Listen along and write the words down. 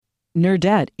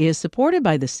Nerdette is supported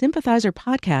by the Sympathizer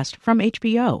podcast from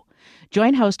HBO.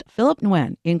 Join host Philip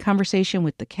Nguyen in conversation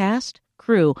with the cast,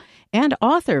 crew, and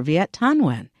author Viet Thanh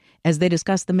Nguyen as they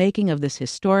discuss the making of this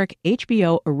historic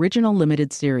HBO original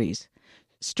limited series.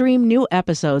 Stream new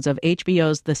episodes of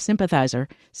HBO's The Sympathizer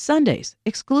Sundays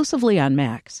exclusively on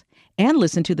Max, and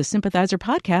listen to the Sympathizer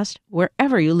podcast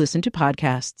wherever you listen to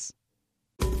podcasts.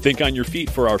 Think on your feet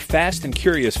for our Fast and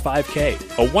Curious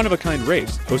 5K, a one-of-a-kind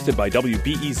race hosted by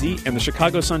WBEZ and the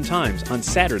Chicago Sun-Times on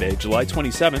Saturday, July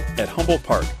 27th at Humboldt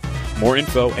Park. More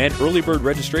info and early bird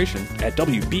registration at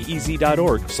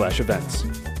wbez.org/events.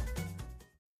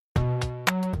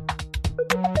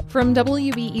 From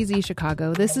WBEZ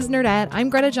Chicago, this is Nerdette.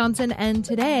 I'm Greta Johnson, and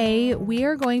today we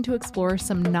are going to explore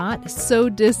some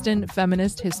not-so-distant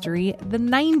feminist history, the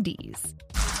 90s.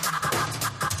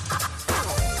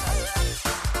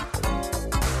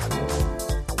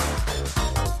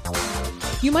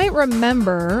 You might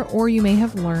remember, or you may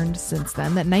have learned since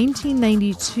then, that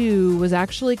 1992 was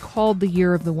actually called the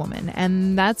Year of the Woman.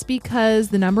 And that's because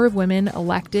the number of women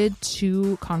elected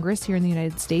to Congress here in the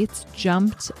United States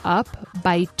jumped up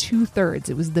by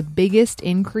 2/3. It was the biggest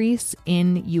increase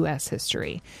in U.S.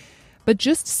 history. But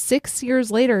just 6 years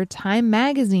later, Time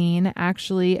magazine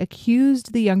actually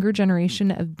accused the younger generation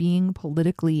of being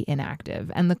politically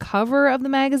inactive. And the cover of the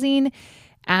magazine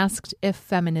asked if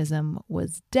feminism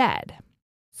was dead.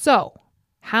 So,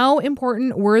 how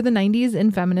important were the 90s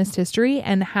in feminist history,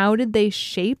 and how did they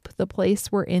shape the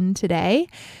place we're in today?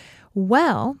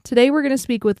 Well, today we're going to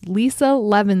speak with Lisa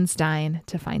Levinstein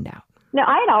to find out. Now,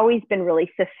 I had always been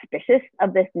really suspicious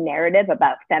of this narrative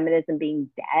about feminism being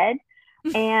dead.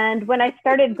 And when I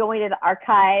started going to the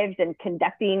archives and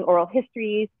conducting oral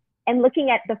histories and looking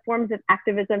at the forms of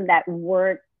activism that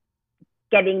weren't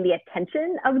getting the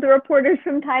attention of the reporters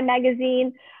from Time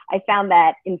magazine, I found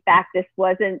that, in fact, this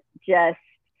wasn't just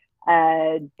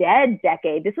a dead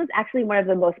decade. This was actually one of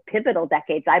the most pivotal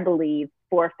decades, I believe,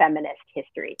 for feminist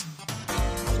history.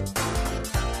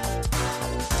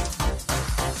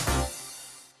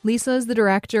 Lisa is the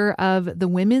director of the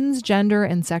Women's Gender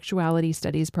and Sexuality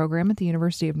Studies program at the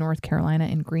University of North Carolina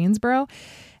in Greensboro.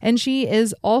 And she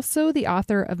is also the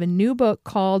author of a new book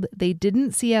called They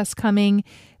Didn't See Us Coming: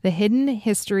 The Hidden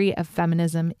History of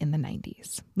Feminism in the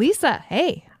 90s. Lisa,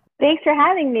 hey. Thanks for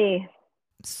having me.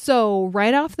 So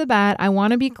right off the bat, I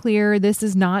want to be clear, this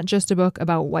is not just a book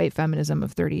about white feminism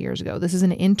of 30 years ago. This is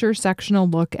an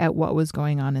intersectional look at what was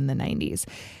going on in the 90s.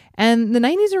 And the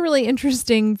 90s are really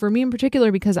interesting for me in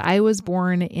particular because I was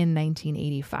born in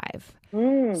 1985.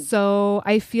 So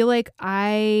I feel like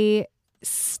I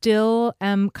still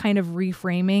am kind of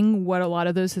reframing what a lot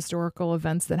of those historical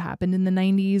events that happened in the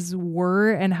 90s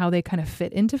were and how they kind of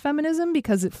fit into feminism,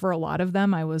 because for a lot of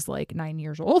them, I was like 9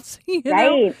 years old. You know?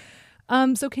 Right.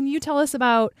 So can you tell us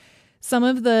about some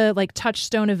of the like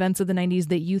touchstone events of the 90s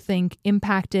that you think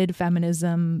impacted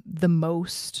feminism the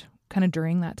most kind of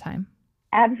during that time?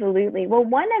 Absolutely. Well,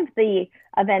 one of the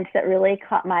events that really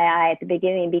caught my eye at the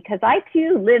beginning, because I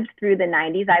too lived through the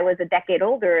 90s, I was a decade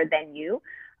older than you,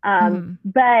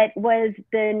 but was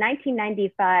the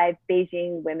 1995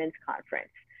 Beijing Women's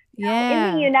Conference. Yeah.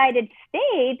 In the United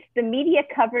States, the media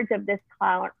coverage of this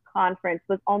conference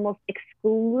was almost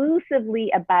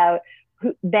exclusively about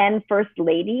then First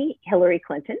Lady Hillary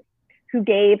Clinton, who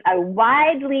gave a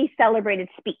widely celebrated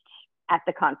speech at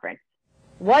the conference.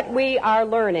 What we are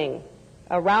learning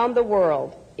around the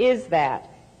world is that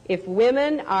if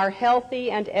women are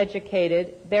healthy and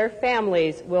educated, their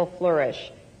families will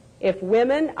flourish. If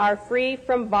women are free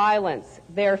from violence,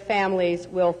 their families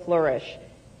will flourish.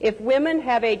 If women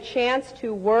have a chance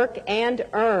to work and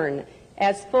earn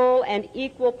as full and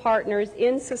equal partners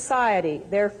in society,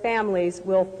 their families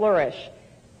will flourish.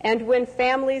 And when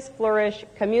families flourish,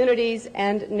 communities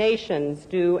and nations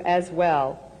do as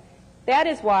well. That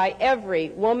is why every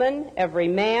woman, every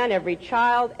man, every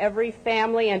child, every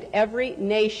family, and every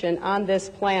nation on this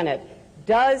planet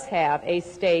does have a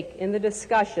stake in the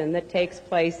discussion that takes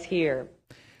place here.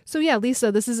 So yeah,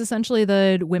 Lisa, this is essentially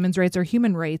the women's rights or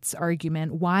human rights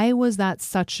argument. Why was that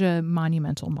such a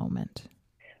monumental moment?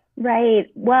 Right.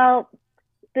 Well,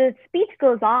 the speech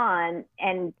goes on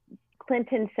and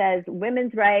Clinton says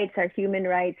women's rights are human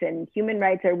rights and human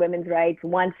rights are women's rights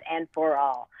once and for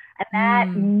all. And that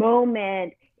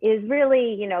moment is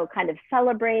really, kind of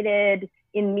celebrated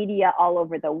in media all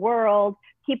over the world.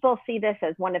 People see this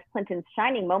as one of Clinton's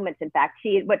shining moments. In fact,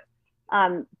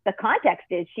 the context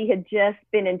is she had just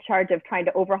been in charge of trying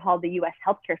to overhaul the U.S.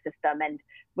 healthcare system and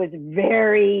was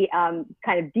very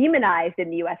kind of demonized in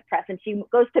the U.S. press. And she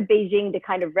goes to Beijing to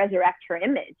kind of resurrect her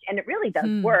image. And it really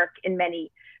does work in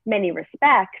many, many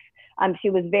respects. She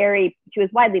was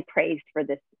widely praised for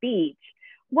this speech.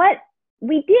 What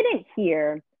we didn't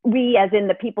hear, we as in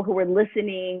the people who were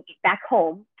listening back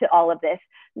home to all of this,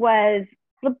 was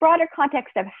the broader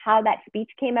context of how that speech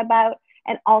came about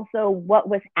and also what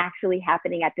was actually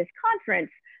happening at this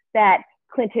conference that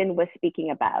Clinton was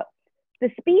speaking about. The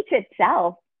speech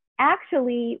itself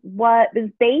actually was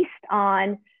based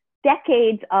on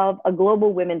decades of a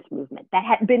global women's movement that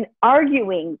had been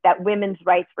arguing that women's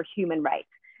rights were human rights.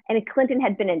 And Clinton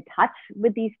had been in touch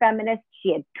with these feminists.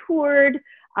 She had toured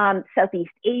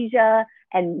Southeast Asia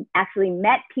and actually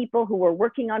met people who were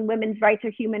working on women's rights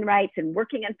or human rights and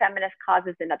working on feminist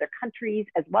causes in other countries,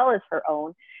 as well as her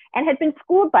own, and had been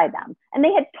schooled by them. And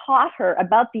they had taught her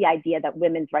about the idea that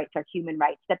women's rights are human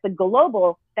rights, that the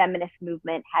global feminist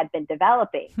movement had been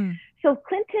developing. So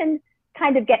Clinton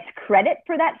kind of gets credit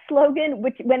for that slogan,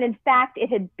 when in fact it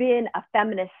had been a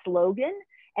feminist slogan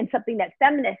and something that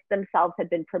feminists themselves had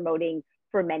been promoting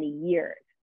for many years.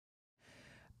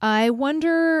 I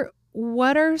wonder,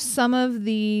 what are some of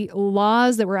the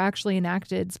laws that were actually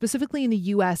enacted, specifically in the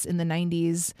U.S. in the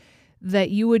 90s, that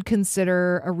you would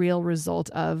consider a real result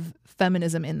of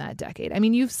feminism in that decade? I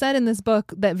mean, you've said in this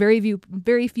book that very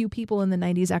few people in the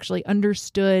 90s actually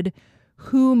understood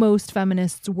who most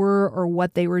feminists were or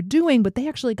what they were doing, but they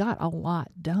actually got a lot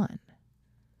done.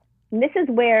 And this is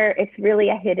where it's really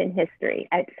a hidden history.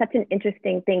 It's such an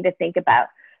interesting thing to think about,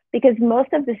 because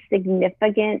most of the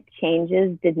significant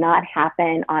changes did not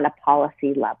happen on a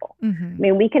policy level. I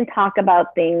mean, we can talk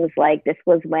about things like this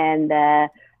was when the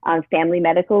Family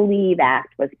Medical Leave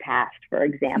Act was passed, for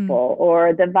example,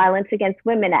 or the Violence Against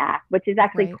Women Act, which is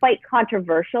actually quite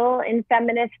controversial in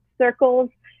feminist circles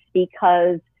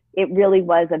because it really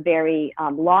was a very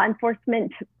law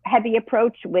enforcement heavy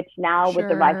approach, which now with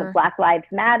the rise of Black Lives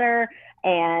Matter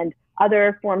and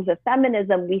other forms of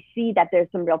feminism, we see that there's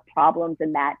some real problems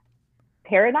in that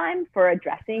paradigm for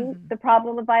addressing the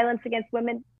problem of violence against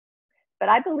women. But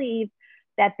I believe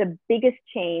that the biggest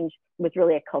change was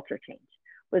really a culture change,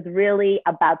 was really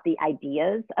about the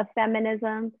ideas of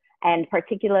feminism, and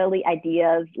particularly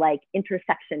ideas like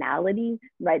intersectionality,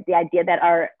 right? The idea that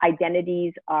our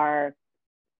identities are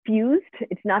fused.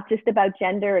 It's not just about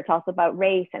gender, it's also about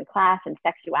race and class and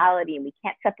sexuality, and we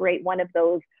can't separate one of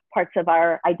those parts of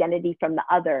our identity from the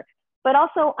other, but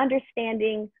also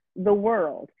understanding the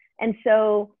world. And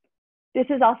so this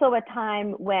is also a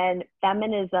time when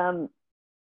feminism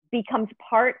becomes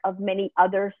part of many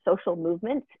other social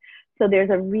movements. So there's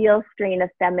a real strain of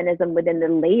feminism within the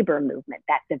labor movement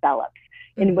that develops,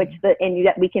 in which that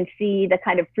we can see the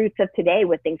kind of fruits of today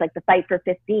with things like the Fight for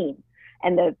 15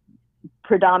 and the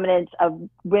predominance of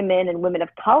women and women of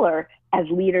color as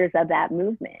leaders of that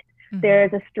movement.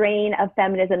 There's a strain of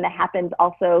feminism that happens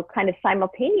also kind of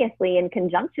simultaneously in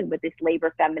conjunction with this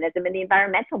labor feminism and the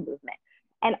environmental movement.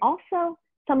 And also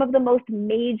some of the most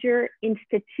major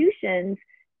institutions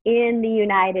in the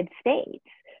United States,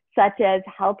 such as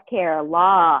healthcare,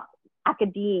 law,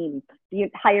 academia,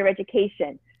 higher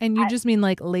education. And you just mean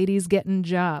like ladies getting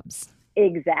jobs.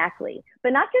 Exactly.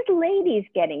 But not just ladies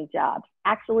getting jobs,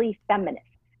 actually feminists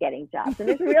getting jobs. And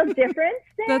there's a real difference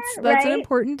there. That's an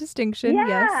important distinction. Yeah.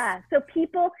 Yes. So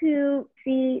people who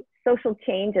see social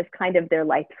change as kind of their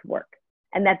life's work,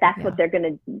 and that's what they're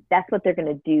going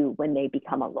to do when they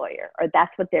become a lawyer, or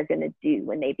that's what they're going to do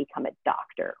when they become a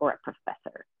doctor or a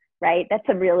professor, right? That's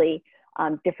a really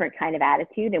different kind of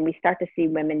attitude. And we start to see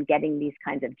women getting these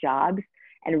kinds of jobs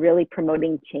and really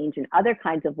promoting change in other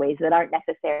kinds of ways that aren't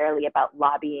necessarily about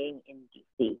lobbying in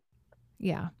DC.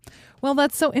 Yeah. Well,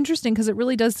 that's so interesting because it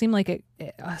really does seem like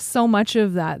so much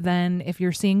of that then, if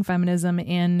you're seeing feminism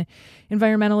in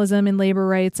environmentalism and labor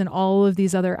rights and all of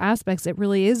these other aspects, it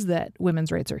really is that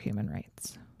women's rights are human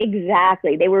rights.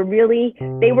 Exactly. They were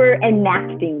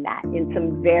enacting that in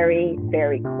some very,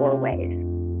 very core ways.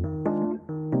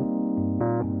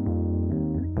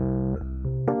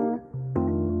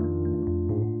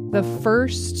 The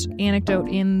first anecdote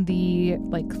in the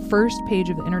first page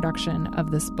of the introduction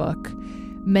of this book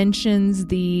mentions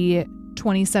the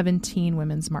 2017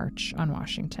 Women's March on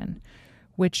Washington,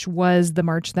 which was the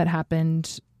march that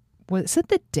happened, was it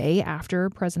the day after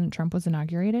President Trump was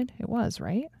inaugurated? It was,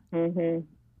 right? Mm-hmm.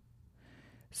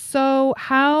 So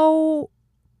how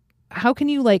can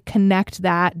you connect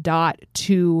that dot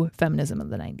to feminism of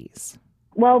the 90s?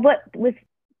 Well, what was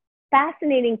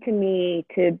fascinating to me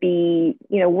to be,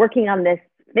 working on this,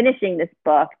 finishing this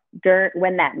book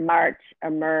when that march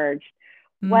emerged,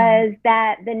 was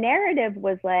that the narrative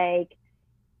was like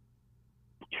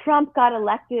Trump got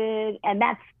elected, and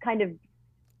that's kind of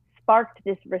sparked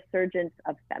this resurgence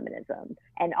of feminism.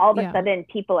 And all of a sudden,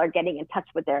 people are getting in touch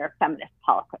with their feminist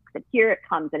politics. And here it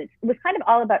comes. And it was kind of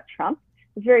all about Trump.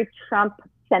 It's a very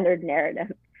Trump-centered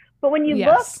narrative. But when you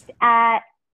looked at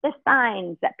the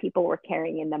signs that people were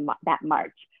carrying in that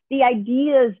march, the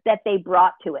ideas that they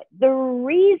brought to it, the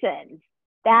reasons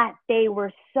that they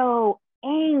were so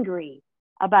angry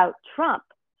about Trump,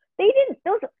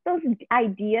 those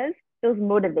ideas, those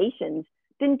motivations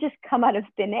didn't just come out of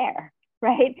thin air,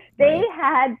 right? They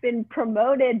had been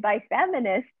promoted by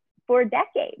feminists for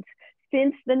decades,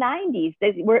 since the 90s.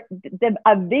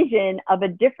 A vision of a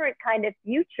different kind of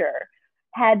future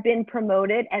had been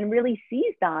promoted and really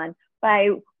seized on by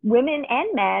women and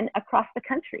men across the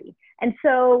country. And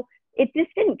so it just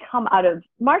didn't come out of,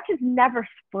 marches never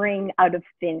spring out of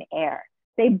thin air.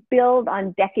 They build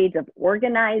on decades of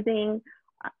organizing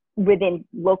within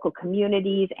local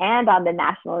communities and on the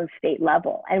national and state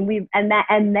level. And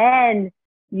then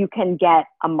you can get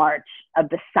a march of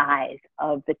the size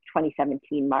of the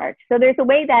 2017 march. So there's a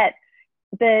way that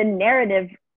the narrative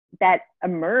that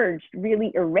emerged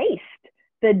really erased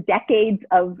the decades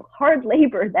of hard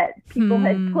labor that people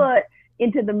had put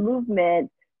into the movement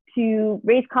to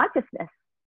raise consciousness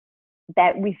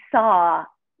that we saw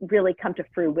really come to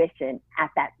fruition at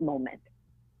that moment.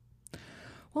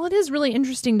 Well, it is really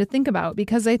interesting to think about,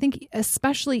 because I think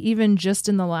especially even just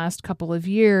in the last couple of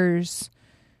years,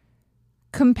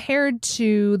 compared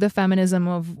to the feminism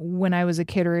of when I was a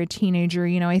kid or a teenager,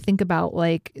 I think about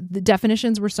like the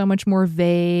definitions were so much more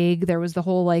vague. There was the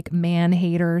whole like man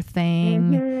hater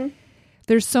thing.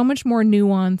 There's so much more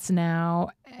nuance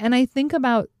now. And I think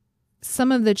about some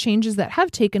of the changes that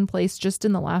have taken place just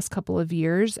in the last couple of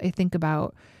years. I think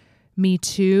about Me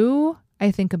Too.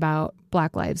 I think about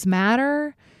Black Lives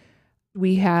Matter.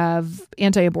 We have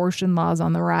anti-abortion laws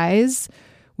on the rise.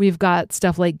 We've got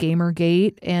stuff like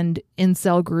Gamergate and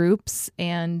incel groups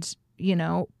and,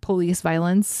 police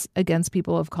violence against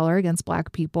people of color, against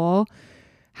Black people.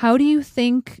 How do you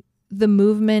think the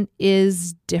movement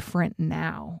is different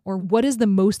now? Or what is the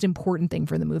most important thing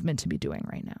for the movement to be doing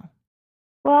right now?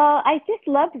 Well, I just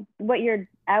love what you're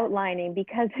outlining,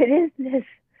 because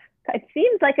it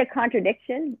seems like a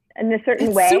contradiction in a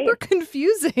certain way. It's super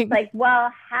confusing. Like,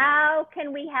 well, how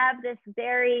can we have this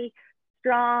very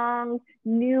strong,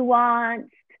 nuanced,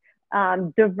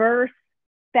 diverse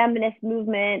feminist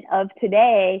movement of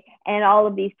today and all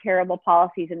of these terrible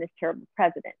policies and this terrible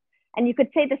president? And you could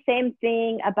say the same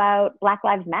thing about Black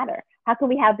Lives Matter. How can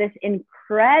we have this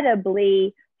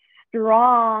incredibly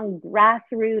strong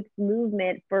grassroots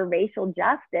movement for racial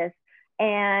justice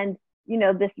and,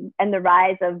 the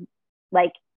rise of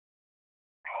like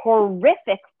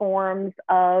horrific forms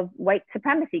of white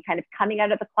supremacy kind of coming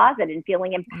out of the closet and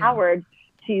feeling empowered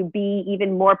to be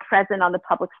even more present on the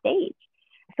public stage?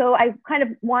 So I kind of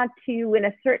want to, in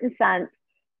a certain sense,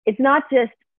 it's not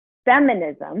just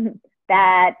feminism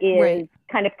that is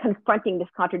kind of confronting this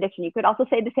contradiction. You could also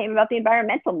say the same about the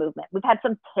environmental movement. We've had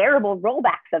some terrible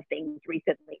rollbacks of things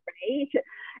recently, right?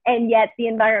 And yet the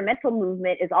environmental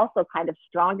movement is also kind of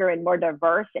stronger and more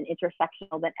diverse and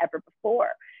intersectional than ever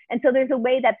before. And so there's a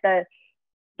way that the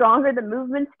stronger the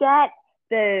movements get,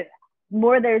 the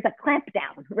more there's a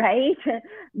clampdown, right?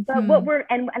 But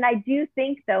and I do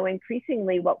think, though,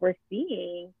 increasingly what we're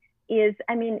seeing is,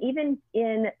 even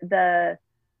in the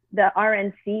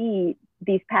RNC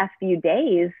these past few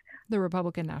days, the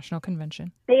Republican National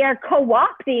Convention, they are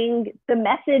co-opting the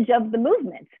message of the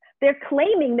movement. They're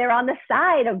claiming they're on the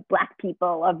side of Black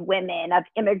people, of women, of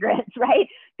immigrants, right?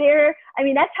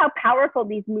 That's how powerful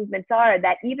these movements are,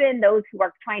 that even those who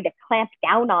are trying to clamp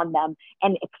down on them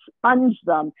and expunge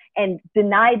them and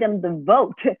deny them the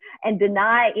vote and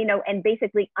deny, and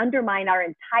basically undermine our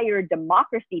entire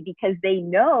democracy, because they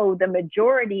know the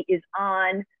majority is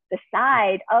on the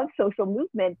side of social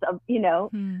movements and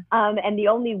the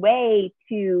only way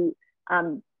to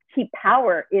keep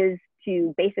power is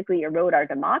to basically erode our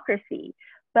democracy.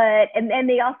 And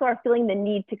they also are feeling the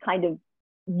need to kind of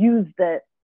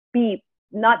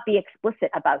not be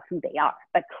explicit about who they are,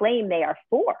 but claim they are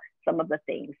for some of the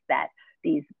things that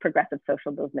these progressive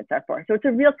social movements are for. So it's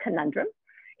a real conundrum.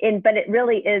 But it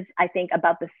really is, I think,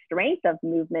 about the strength of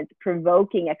movements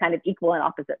provoking a kind of equal and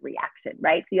opposite reaction,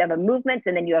 right? So you have a movement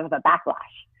and then you have a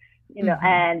backlash,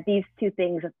 and these two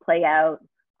things play out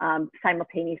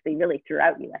simultaneously really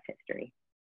throughout U.S. history.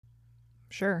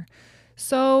 Sure.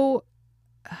 So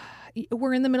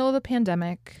we're in the middle of a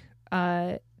pandemic.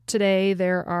 Today,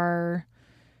 there are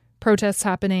protests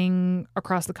happening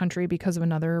across the country because of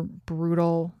another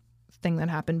brutal thing that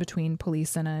happened between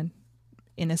police and an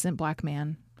innocent Black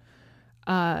man,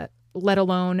 let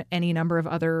alone any number of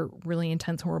other really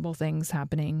intense, horrible things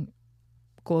happening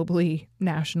globally,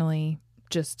 nationally,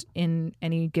 just in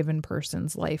any given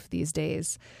person's life these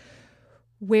days.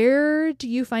 Where do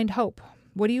you find hope?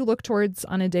 What do you look towards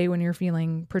on a day when you're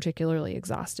feeling particularly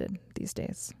exhausted these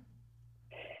days?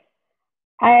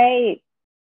 I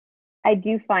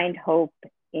do find hope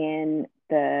in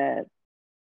the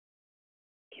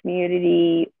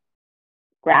community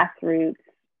grassroots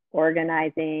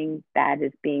organizing that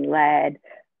is being led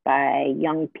by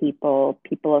young people,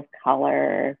 people of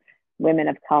color, women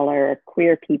of color,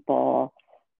 queer people.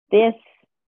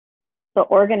 The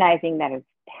organizing that is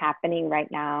happening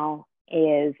right now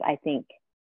is, I think,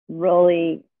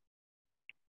 really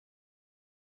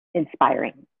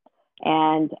inspiring.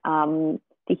 And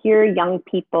to hear young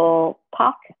people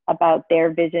talk about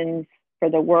their visions for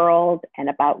the world and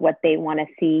about what they want to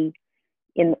see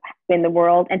in the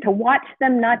world, and to watch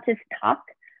them not just talk,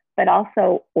 but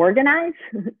also organize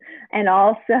and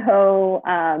also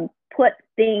put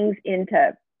things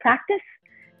into practice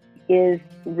is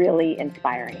really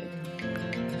inspiring.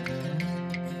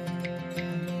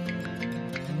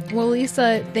 Well,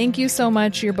 Lisa, thank you so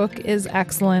much. Your book is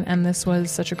excellent, and this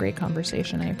was such a great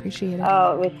conversation. I appreciate it.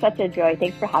 Oh, it was such a joy.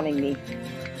 Thanks for having me.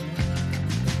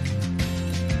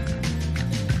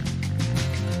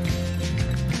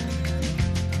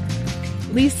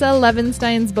 Lisa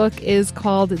Levinstein's book is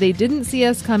called They Didn't See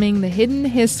Us Coming, The Hidden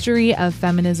History of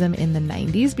Feminism in the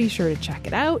 90s. Be sure to check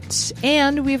it out.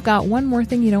 And we've got one more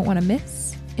thing you don't want to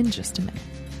miss in just a minute.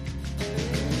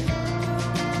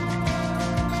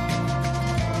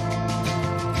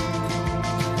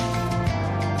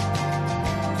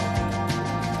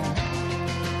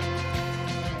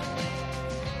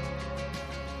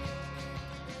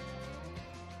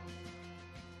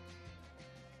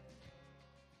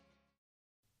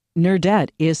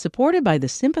 Nerdette is supported by the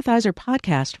Sympathizer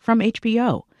podcast from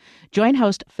HBO. Join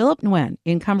host Philip Nguyen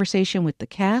in conversation with the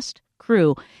cast,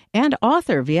 crew, and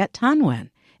author Viet Thanh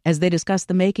Nguyen as they discuss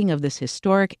the making of this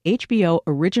historic HBO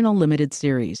original limited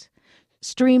series.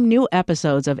 Stream new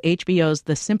episodes of HBO's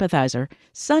The Sympathizer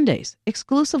Sundays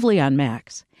exclusively on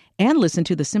Max, and listen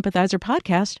to the Sympathizer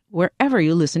podcast wherever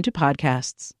you listen to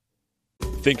podcasts.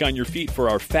 Think on your feet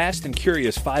for our Fast and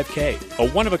Curious 5K, a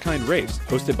one-of-a-kind race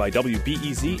hosted by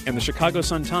WBEZ and the Chicago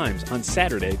Sun-Times on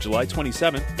Saturday, July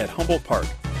 27th at Humboldt Park.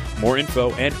 More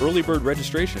info and early bird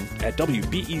registration at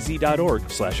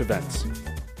wbez.org/events.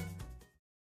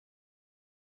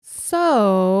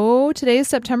 So today is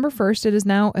September 1st. It is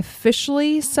now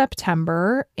officially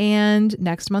September, and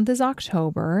next month is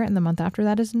October, and the month after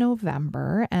that is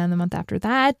November, and the month after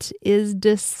that is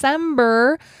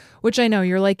December, which I know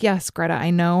you're like, yes, Greta,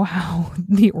 I know how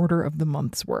the order of the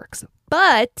months works.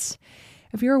 But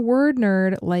if you're a word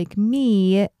nerd like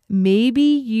me, maybe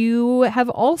you have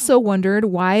also wondered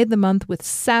why the month with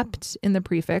sept in the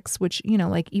prefix, which, you know,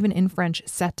 like even in French,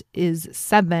 sept is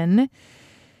 7,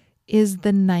 is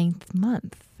the 9th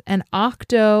month. And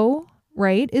octo,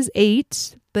 right, is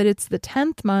 8, but it's the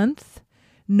 10th month.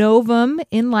 Novum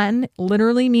in Latin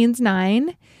literally means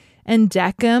 9. And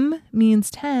decem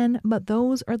means 10, but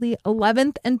those are the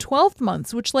 11th and 12th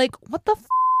months, which, like, what the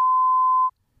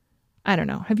I don't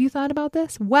know. Have you thought about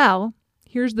this? Well,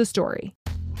 here's the story.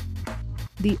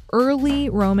 The early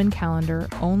Roman calendar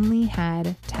only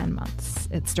had 10 months.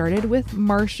 It started with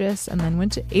Martius and then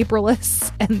went to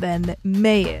Aprilis and then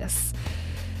Maius.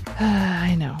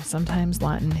 I know, sometimes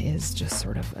Latin is just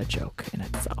sort of a joke in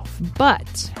itself.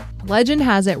 But legend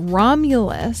has it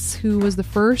Romulus, who was the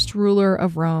first ruler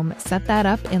of Rome, set that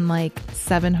up in like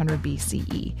 700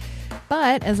 BCE.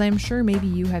 But as I'm sure maybe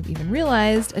you have even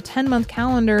realized, a 10-month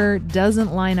calendar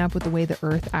doesn't line up with the way the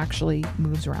Earth actually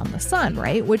moves around the sun,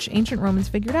 right? Which ancient Romans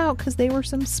figured out because they were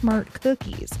some smart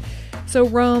cookies. So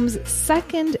Rome's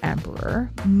second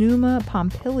emperor, Numa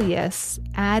Pompilius,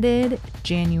 added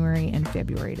January and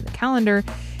February to the calendar,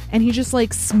 and he just like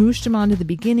smooshed them onto the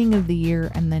beginning of the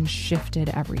year and then shifted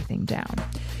everything down.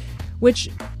 Which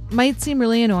might seem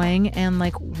really annoying and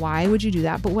like, why would you do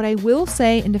that? But what I will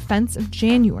say in defense of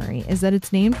January is that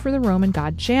it's named for the Roman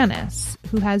god Janus,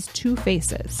 who has 2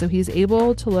 faces. So he's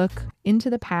able to look into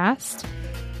the past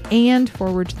and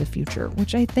forward to the future,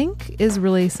 which I think is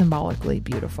really symbolically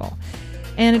beautiful.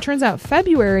 And it turns out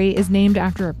February is named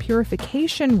after a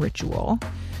purification ritual.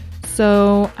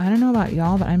 So I don't know about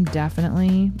y'all, but I'm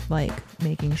definitely like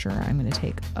making sure I'm going to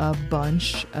take a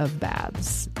bunch of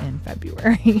baths in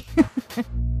February.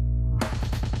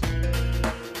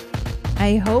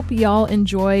 I hope y'all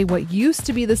enjoy what used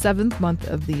to be the 7th month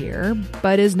of the year,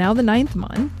 but is now the 9th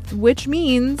month, which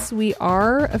means we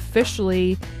are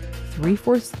officially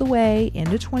 3/4 of the way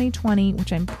into 2020,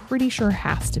 which I'm pretty sure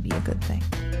has to be a good thing,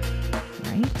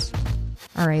 right?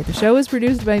 All right, the show is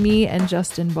produced by me and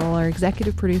Justin Bull. Our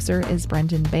executive producer is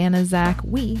Brendan Banaszak.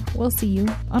 We will see you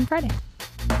on Friday.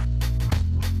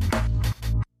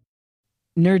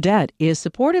 Nerdette is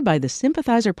supported by the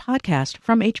Sympathizer podcast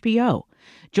from HBO.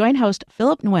 Join host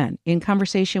Philip Nguyen in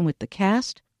conversation with the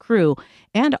cast, crew,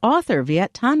 and author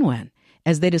Viet Thanh Nguyen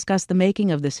as they discuss the making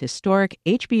of this historic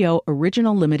HBO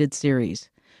original limited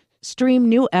series. Stream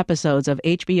new episodes of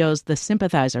HBO's The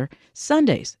Sympathizer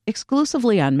Sundays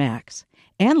exclusively on Max,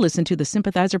 and listen to the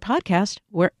Sympathizer podcast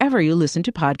wherever you listen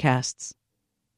to podcasts.